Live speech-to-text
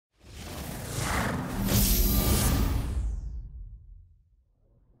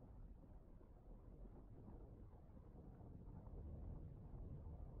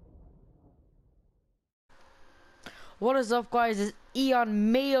What is up, guys? It's You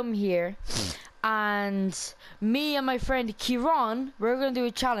Emblim here, and me and my friend Kieran, we're gonna do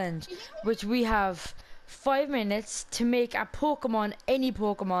a challenge, which we have 5 minutes to make a Pokemon, any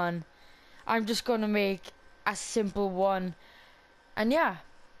Pokemon. I'm just gonna make a simple one, and yeah,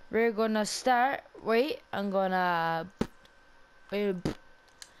 we're gonna start. Wait, I'm gonna. Wait.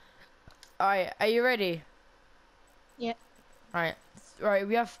 Alright, are you ready? Yeah. Alright, right.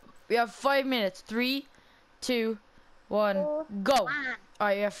 We have 5 minutes. 3, 2, 1, Four, go. one.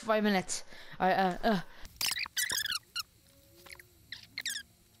 Alright, you have 5 minutes. Alright,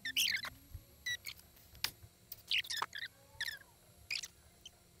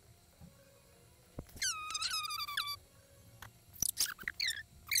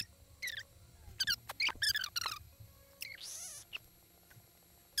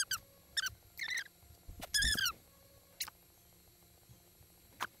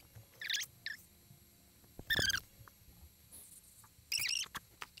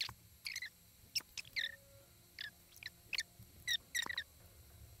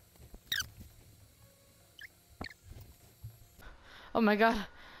 oh my god.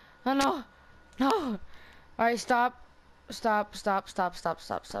 Oh no. No. Alright, stop. Stop.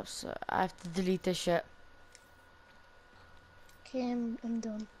 I have to delete this shit. Okay, I'm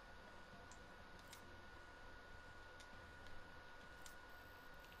done.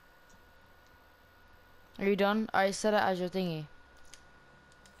 Are you done? I set it as your thingy.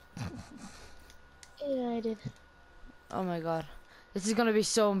 Yeah, I did. Oh my god. This is gonna be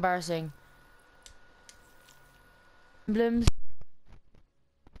so embarrassing. Emblems.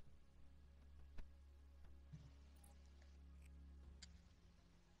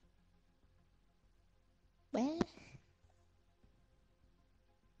 Well,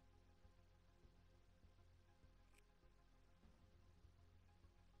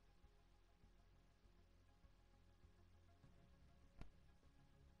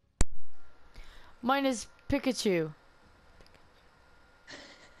 Mine is Pikachu.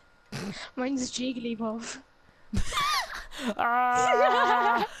 mine's Jigglypuff.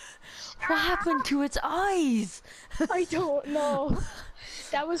 Ah! What happened to its eyes? I don't know.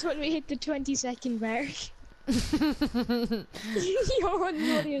 That was when we hit the 20-second mark. You're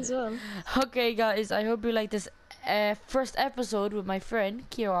nutty as well. Okay, guys, I hope you like this first episode with my friend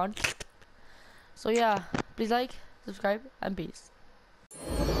Kieran. So yeah, please like, subscribe, and peace.